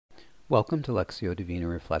Welcome to Lectio Divina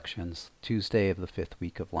Reflections, Tuesday of the fifth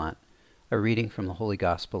week of Lent. A reading from the Holy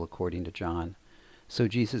Gospel according to John. So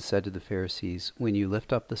Jesus said to the Pharisees, "When you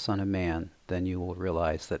lift up the Son of Man, then you will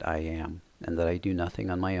realize that I am, and that I do nothing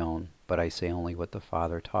on my own, but I say only what the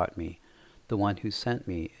Father taught me. The one who sent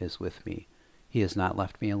me is with me. He has not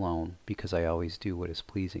left me alone, because I always do what is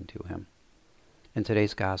pleasing to him." In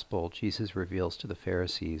today's Gospel, Jesus reveals to the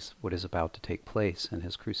Pharisees what is about to take place in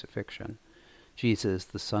his crucifixion. Jesus,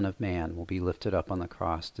 the Son of Man, will be lifted up on the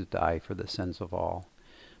cross to die for the sins of all.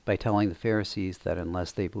 By telling the Pharisees that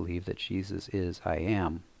unless they believe that Jesus is I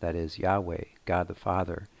Am, that is, Yahweh, God the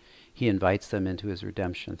Father, he invites them into his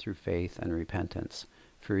redemption through faith and repentance.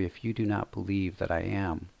 For if you do not believe that I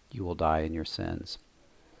am, you will die in your sins.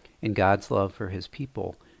 In God's love for his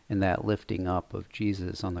people, in that lifting up of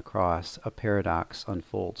Jesus on the cross, a paradox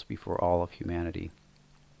unfolds before all of humanity.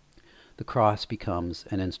 The cross becomes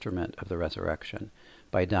an instrument of the resurrection.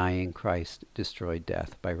 By dying, Christ destroyed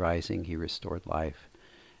death. By rising, he restored life.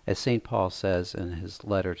 As St. Paul says in his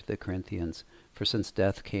letter to the Corinthians, "For since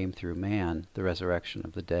death came through man, the resurrection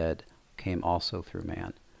of the dead came also through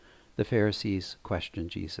man." The Pharisees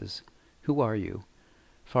questioned Jesus, "Who are you?"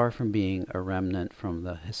 Far from being a remnant from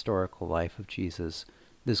the historical life of Jesus,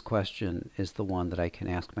 this question is the one that I can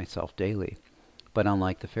ask myself daily. But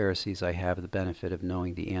unlike the Pharisees, I have the benefit of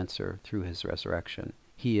knowing the answer through his resurrection.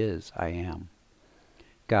 He is I Am.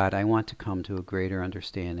 God, I want to come to a greater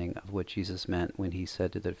understanding of what Jesus meant when he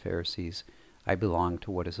said to the Pharisees, "I belong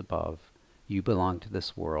to what is above. You belong to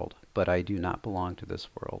this world, but I do not belong to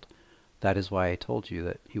this world. That is why I told you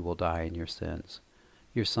that you will die in your sins.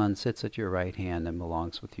 Your Son sits at your right hand and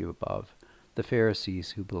belongs with you above." The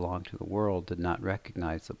Pharisees who belonged to the world did not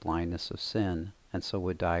recognize the blindness of sin, and so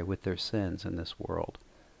would die with their sins in this world.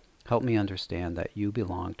 Help me understand that you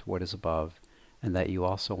belong to what is above, and that you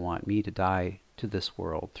also want me to die to this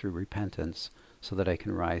world through repentance, so that I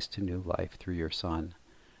can rise to new life through your Son.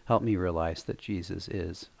 Help me realize that Jesus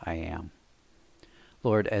is I Am.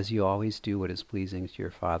 Lord, as you always do what is pleasing to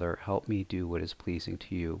your Father, help me do what is pleasing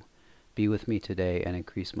to you. Be with me today and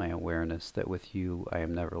increase my awareness that with you I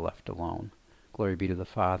am never left alone. Glory be to the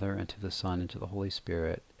Father, and to the Son, and to the Holy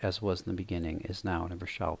Spirit, as was in the beginning, is now, and ever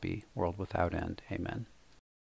shall be, world without end. Amen.